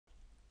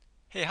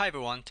Hey, hi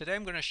everyone. Today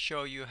I'm going to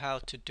show you how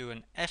to do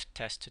an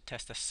F-test to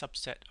test a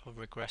subset of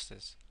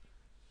regressors.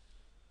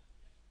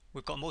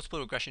 We've got multiple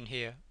regression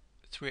here,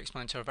 3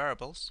 exponential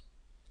variables,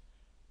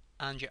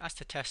 and you're asked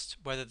to test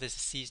whether there's a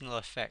seasonal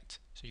effect.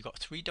 So you've got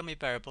 3 dummy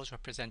variables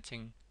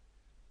representing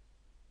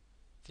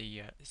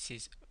the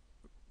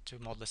to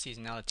model the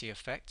seasonality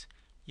effect.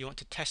 You want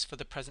to test for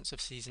the presence of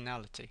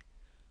seasonality.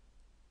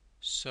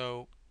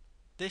 So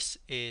this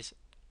is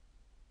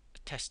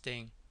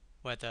testing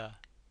whether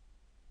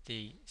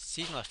the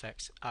seasonal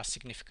effects are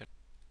significant.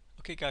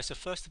 Okay guys, so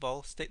first of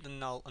all, state the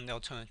null and the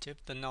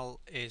alternative. The null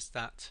is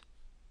that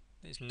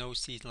there's no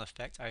seasonal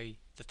effect, i.e.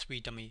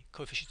 the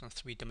coefficients on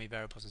 3 dummy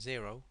variables are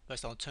 0.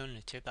 That's the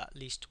alternative, that at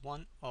least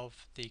one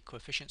of the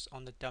coefficients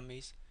on the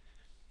dummies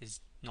is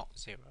not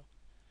 0.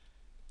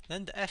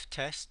 Then the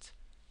F-test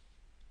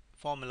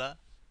formula,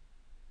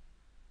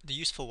 the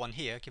useful one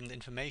here, given the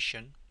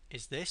information,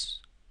 is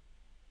this.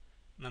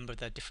 Remember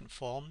they're different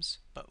forms,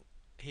 but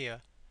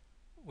here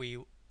we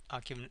are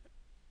given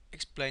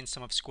explain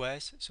sum of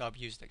squares, so I've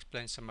used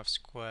explain sum of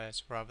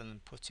squares rather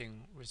than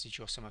putting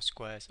residual sum of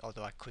squares,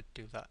 although I could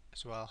do that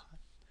as well.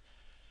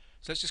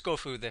 So let's just go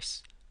through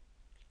this.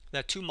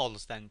 There are two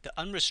models then, the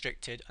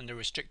unrestricted and the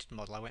restricted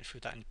model. I went through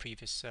that in the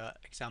previous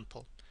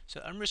example. So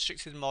the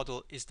unrestricted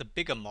model is the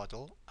bigger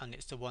model, and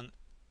it's the one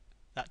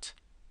that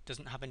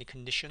doesn't have any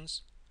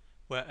conditions,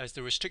 whereas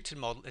the restricted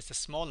model is the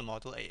smaller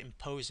model. It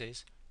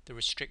imposes the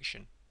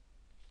restriction.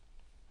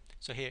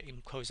 So here it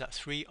imposes that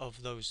 3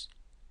 of those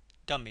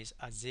dummies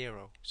are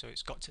 0. So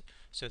it's got to,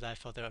 so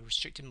therefore the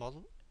restricted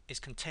model is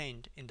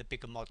contained in the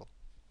bigger model.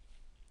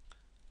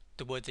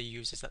 The word they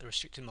use is that the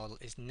restricted model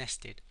is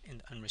nested in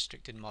the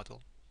unrestricted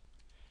model.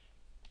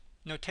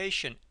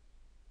 Notation.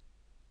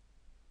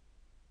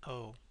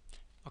 Oh,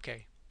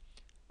 okay.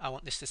 I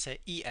want this to say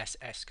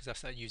ESS because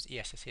I've used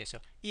ESS here. So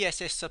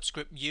ESS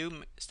subscript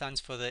U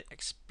stands for the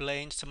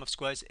explained sum of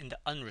squares in the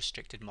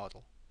unrestricted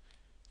model.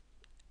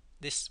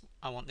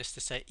 I want this to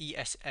say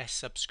ESS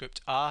subscript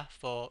R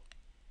for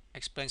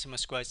explained sum of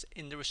squares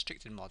in the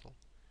restricted model.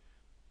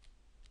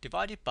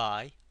 Divided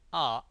by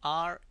R.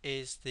 R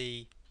is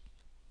the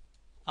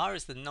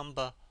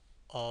number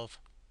of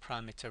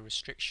parameter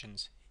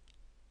restrictions.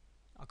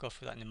 I'll go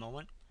through that in a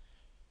moment.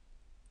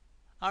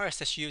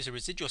 RSSU is a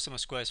residual sum of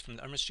squares from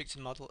the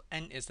unrestricted model.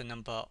 N is the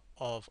number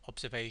of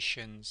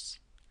observations,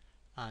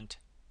 and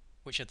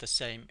which are the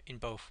same in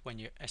both when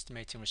you're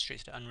estimating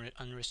restricted and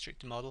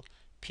unrestricted model.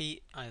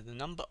 P are the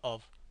number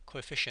of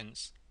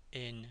coefficients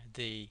in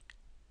the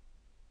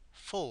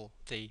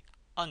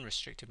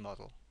unrestricted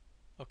model.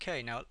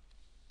 Okay, now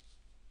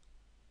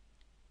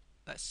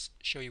let's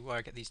show you where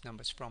I get these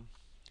numbers from.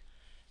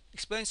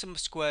 Explain sum of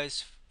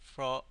squares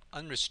for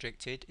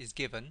unrestricted is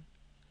given.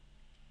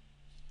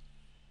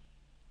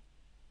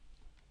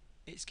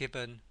 It's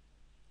given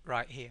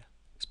right here.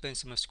 Explain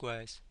sum of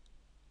squares.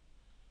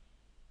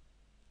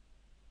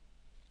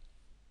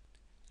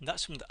 And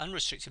that's from the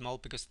unrestricted model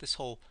because this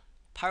whole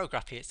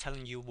paragraph here is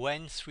telling you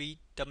when 3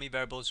 dummy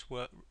variables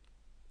were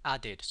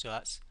added. So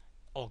that's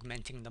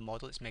augmenting the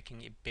model, it's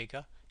making it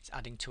bigger, it's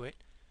adding to it.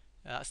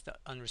 That's the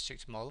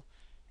unrestricted model.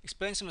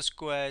 Explain sum of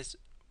squares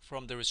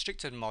from the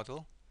restricted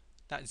model,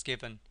 that is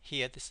given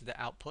here. This is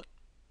the output.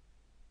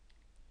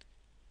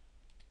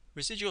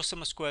 Residual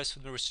sum of squares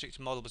from the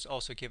restricted model was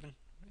also given.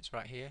 It's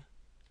right here.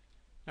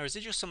 Now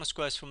residual sum of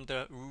squares from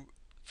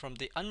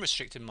the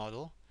unrestricted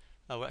model,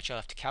 actually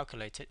I'll have to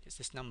calculate it. It's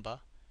this number.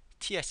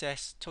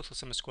 TSS, total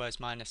sum of squares,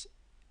 minus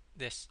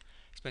this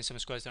explain sum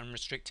of squares that are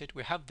unrestricted.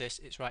 We have this.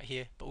 It's right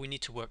here, but we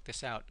need to work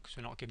this out because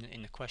we're not given it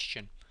in the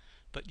question.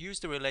 But use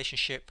the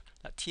relationship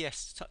that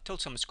total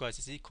sum of squares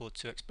is equal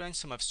to explain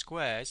sum of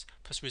squares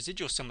plus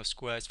residual sum of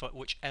squares for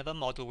whichever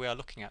model we are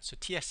looking at. So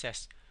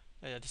TSS,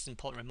 this is an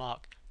important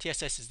remark,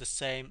 TSS is the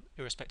same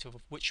irrespective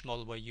of which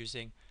model we're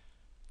using,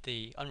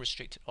 the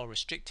unrestricted or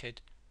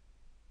restricted.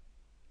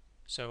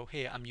 So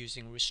here I'm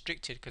using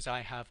restricted because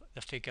I have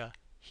the figure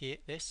here,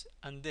 this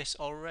and this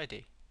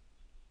already.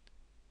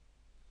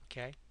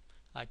 Okay,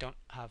 I don't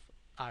have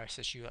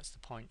RSSU, that's the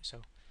point. So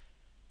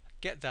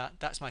get that,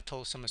 that's my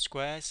total sum of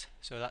squares,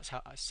 so that's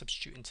how I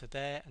substitute into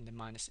there, and then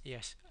minus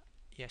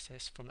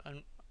ESS from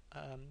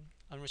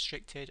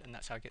unrestricted, and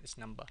that's how I get this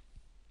number.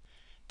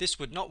 This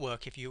would not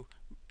work if you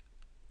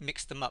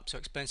mix them up, so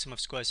explain sum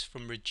of squares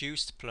from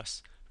reduced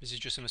plus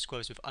residual sum of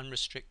squares with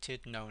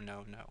unrestricted. No.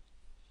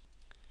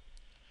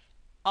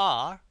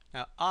 R,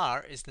 now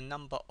R is the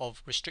number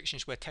of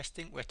restrictions we're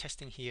testing. We're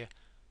testing here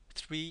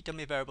 3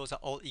 dummy variables are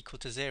all equal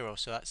to 0,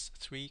 so that's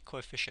 3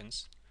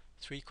 coefficients.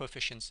 3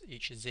 coefficients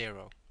each is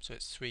 0, so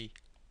it's 3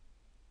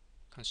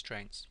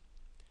 constraints.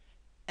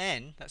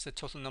 N, that's the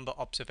total number of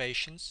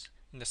observations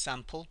in the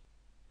sample.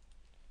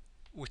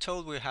 We're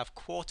told we have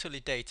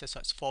quarterly data, so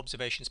that's 4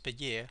 observations per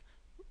year,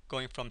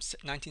 going from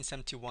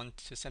 1971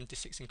 to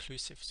 76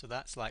 inclusive. So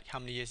that's like how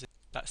many years?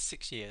 That's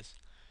 6 years.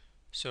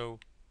 So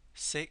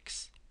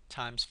 6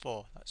 times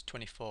 4, that's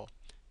 24.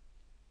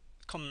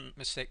 The common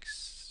mistake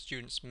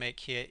students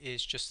make here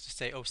is just to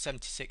say, oh,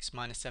 76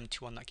 minus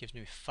 71, that gives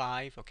me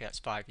 5. Okay, that's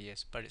 5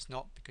 years, but it's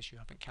not because you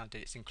haven't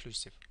counted, it's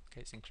inclusive.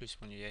 Okay, it's inclusive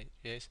on your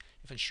years.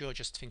 If unsure,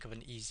 just think of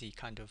an easy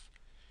kind of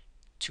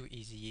 2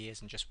 easy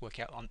years and just work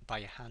it out by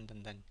your hand,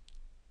 and then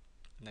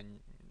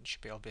it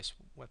should be obvious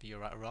whether you're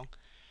right or wrong.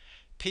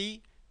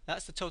 P,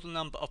 that's the total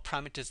number of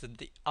parameters in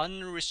the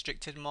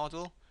unrestricted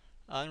model.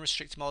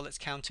 Unrestricted model, let's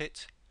count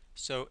it.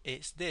 So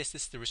it's this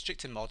is the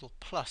restricted model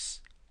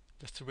plus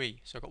the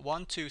 3. So I've got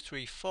 1, 2,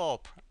 3, 4,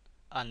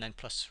 and then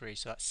plus 3,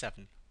 so that's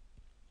 7.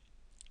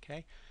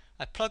 Okay,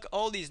 I plug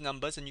all these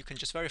numbers, and you can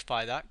just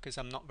verify that because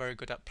I'm not very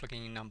good at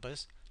plugging in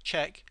numbers.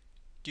 Check,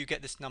 do you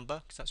get this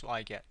number? Because that's what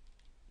I get.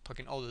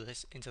 Plugging all of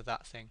this into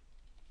that thing.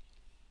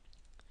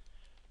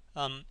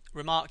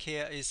 Remark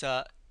here is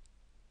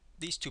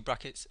these two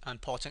brackets are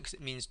important because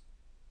it means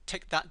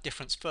take that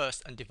difference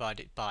first and divide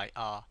it by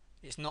r.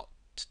 It's not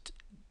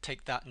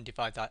take that and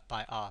divide that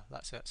by r.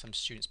 That's some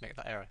students make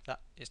that error. That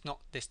it's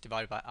not this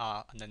divided by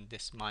r and then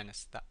this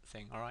minus that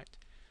thing. All right.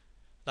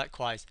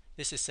 Likewise,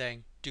 this is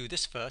saying do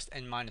this first,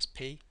 n minus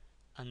p,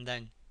 and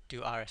then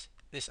do rs.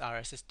 This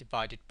rs is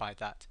divided by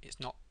that. It's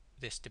not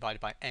this divided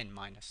by n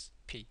minus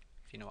p,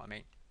 if you know what I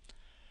mean.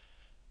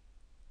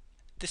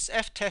 This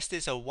f-test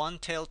is a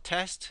one-tailed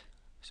test.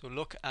 So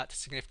look at the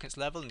significance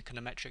level, and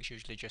econometrics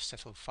usually just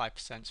settle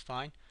 5% is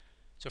fine.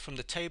 So from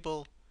the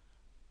table,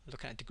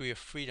 looking at degree of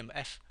freedom,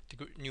 f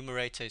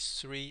numerator is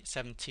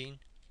 317,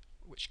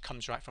 which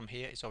comes right from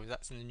here. It's always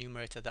that's in the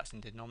numerator, that's in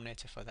the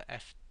denominator for the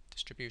f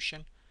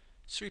distribution.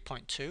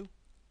 3.2.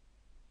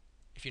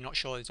 If you're not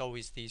sure, there's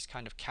always these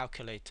kind of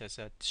calculators,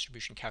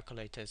 distribution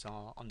calculators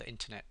on the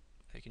internet.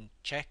 You can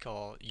check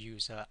or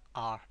use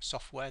R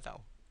software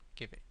that'll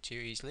give it to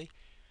you easily.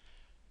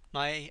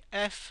 My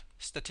f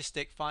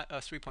statistic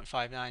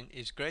 3.59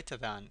 is greater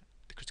than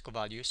the critical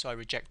value, so I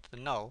reject the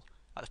null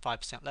at the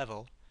 5%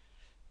 level.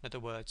 In other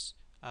words,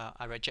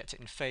 I reject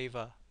it in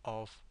favor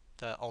of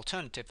the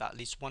alternative that at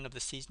least one of the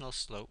seasonal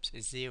slopes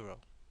is 0.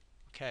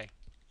 Okay.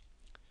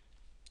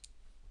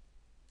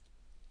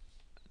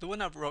 The one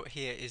I've wrote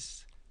here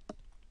is,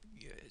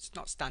 it's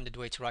not standard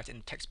way to write it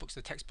in textbooks.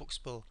 The textbooks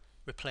will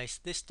replace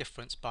this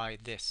difference by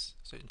this.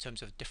 So in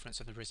terms of difference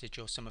of the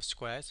residual sum of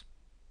squares.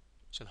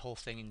 So the whole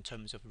thing in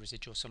terms of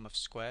residual sum of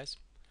squares.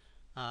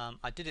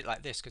 I did it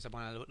like this because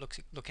when I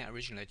looking at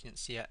originally, I didn't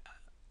see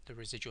the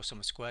residual sum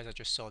of squares. I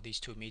just saw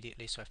these two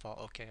immediately, so I thought,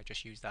 okay, I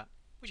just use that,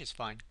 which is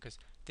fine because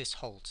this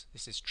holds.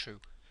 This is true,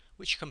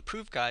 which you can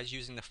prove, guys,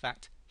 using the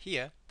fact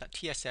here that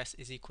TSS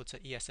is equal to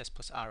ESS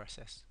plus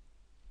RSS.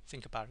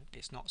 Think about it.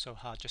 It's not so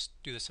hard. Just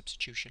do the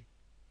substitution.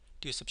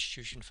 Do a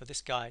substitution for this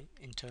guy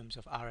in terms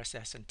of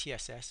RSS and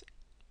TSS,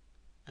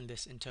 and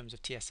this in terms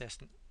of TSS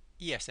and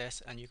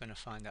ESS, and you're going to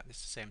find that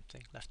it's the same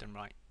thing, left and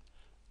right.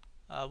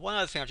 One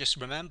other thing I've just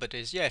remembered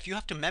is, if you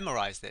have to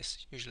memorize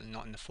this, usually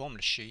not in the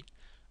formula sheet,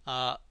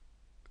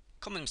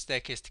 common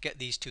mistake is to get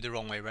these two the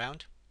wrong way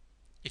round.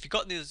 If you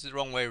got these the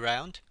wrong way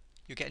round,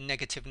 you get a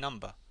negative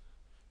number.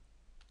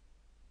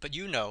 But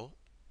you know,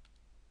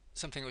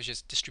 something which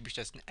is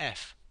distributed as an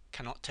f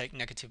cannot take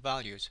negative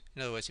values.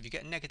 In other words, if you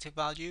get a negative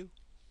value,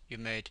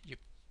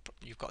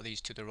 you've got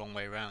these two the wrong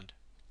way around.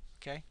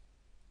 Okay.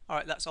 All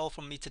right, that's all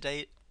from me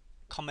today.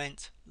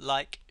 Comment,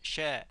 like,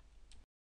 share.